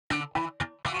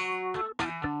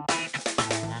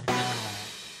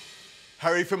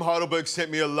Harry from Heidelberg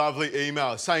sent me a lovely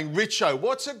email saying, Richo,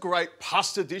 what's a great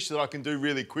pasta dish that I can do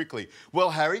really quickly? Well,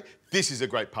 Harry, this is a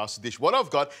great pasta dish. What I've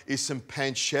got is some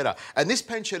pancetta, and this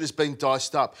pancetta has been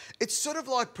diced up. It's sort of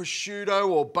like prosciutto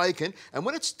or bacon, and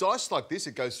when it's diced like this,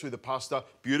 it goes through the pasta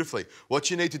beautifully.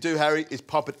 What you need to do, Harry, is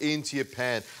pop it into your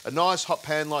pan, a nice hot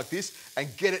pan like this,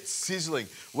 and get it sizzling.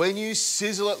 When you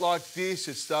sizzle it like this,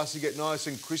 it starts to get nice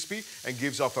and crispy and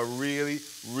gives off a really,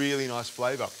 really nice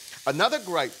flavour. Another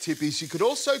great tip is you could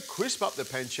also crisp up the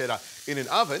pancetta in an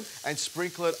oven and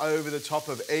sprinkle it over the top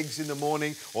of eggs in the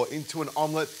morning or into an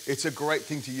omelette. It's a great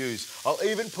thing to use. I'll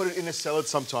even put it in a salad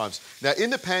sometimes. Now,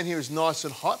 in the pan here is nice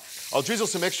and hot. I'll drizzle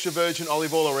some extra virgin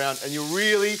olive oil around and you'll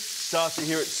really start to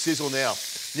hear it sizzle now.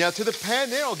 Now, to the pan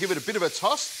there, I'll give it a bit of a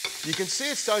toss. You can see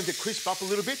it's starting to crisp up a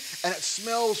little bit and it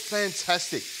smells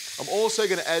fantastic. I'm also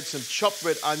going to add some chopped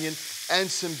red onion and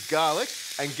some garlic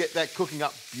and get that cooking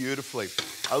up beautifully.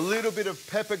 A little bit of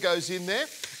pepper goes in there,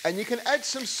 and you can add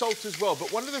some salt as well.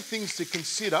 But one of the things to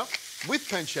consider with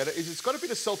pancetta is it's got a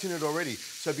bit of salt in it already.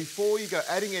 So before you go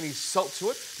adding any salt to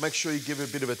it, make sure you give it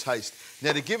a bit of a taste.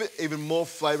 Now, to give it even more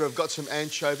flavour, I've got some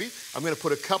anchovy. I'm going to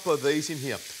put a couple of these in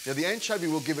here. Now, the anchovy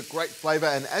will give it great flavour,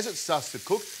 and as it starts to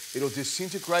cook, it'll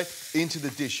disintegrate into the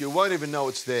dish. You won't even know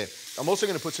it's there. I'm also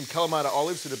going to put some Kalamata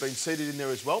olives that have been seeded in there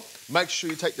as well. Make sure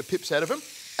you take the pips out of them.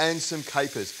 And some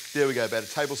capers. There we go, about a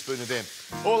tablespoon of them.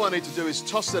 All I need to do is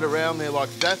toss that around there like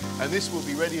that, and this will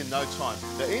be ready in no time.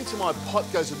 Now, into my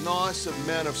pot goes a nice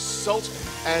amount of salt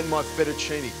and my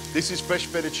fettuccine. This is fresh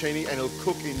fettuccine and it'll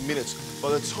cook in minutes. By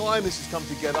the time this has come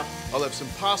together, I'll have some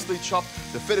parsley chopped.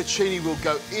 The fettuccine will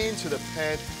go into the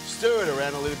pan, stir it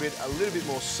around a little bit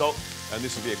more salt, and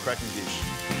this will be a cracking dish.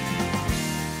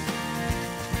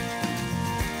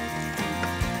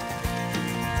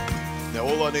 Now,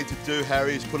 all I need to do,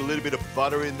 Harry, is put a little bit of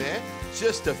butter in there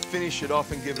just to finish it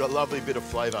off and give it a lovely bit of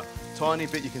flavour. Tiny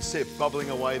bit, you can see it bubbling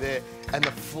away there, and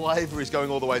the flavour is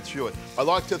going all the way through it. I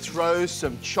like to throw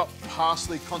some chopped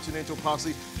parsley, continental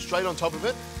parsley, straight on top of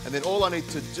it, and then all I need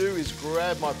to do is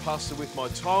grab my pasta with my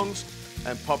tongs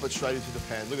and pop it straight into the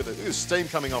pan. Look at the steam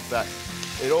coming off that.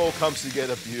 It all comes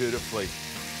together beautifully.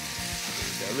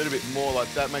 A little bit more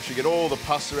like that, make sure you get all the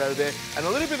pasta out of there. And a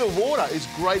little bit of water is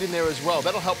great in there as well.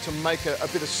 That'll help to make a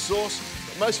bit of sauce,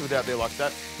 but most of it out there like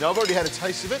that. Now, I've already had a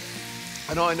taste of it,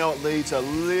 and I know it needs a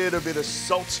little bit of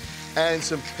salt and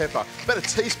some pepper. About a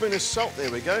teaspoon of salt,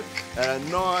 there we go, and a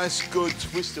nice good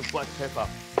twist of black pepper.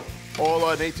 All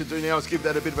I need to do now is give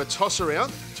that a bit of a toss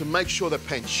around to make sure the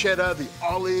pancetta, the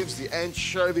olives, the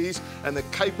anchovies, and the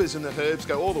capers and the herbs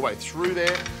go all the way through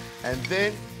there, and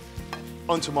then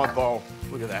onto my bowl.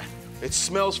 Look at that. It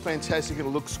smells fantastic and it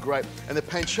looks great. And the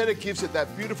pancetta gives it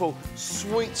that beautiful,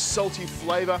 sweet, salty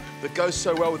flavour that goes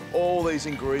so well with all these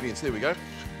ingredients. There we go.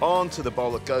 Onto the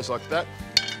bowl it goes like that.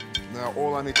 Now,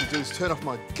 all I need to do is turn off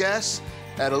my gas,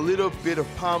 add a little bit of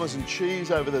Parmesan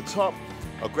cheese over the top.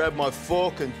 I'll grab my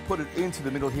fork and put it into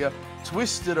the middle here,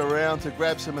 twist it around to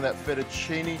grab some of that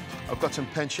fettuccine. I've got some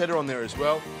pancetta on there as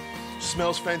well.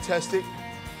 Smells fantastic.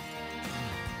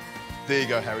 There you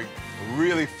go, Harry. A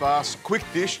really fast, quick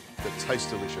dish that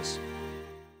tastes delicious.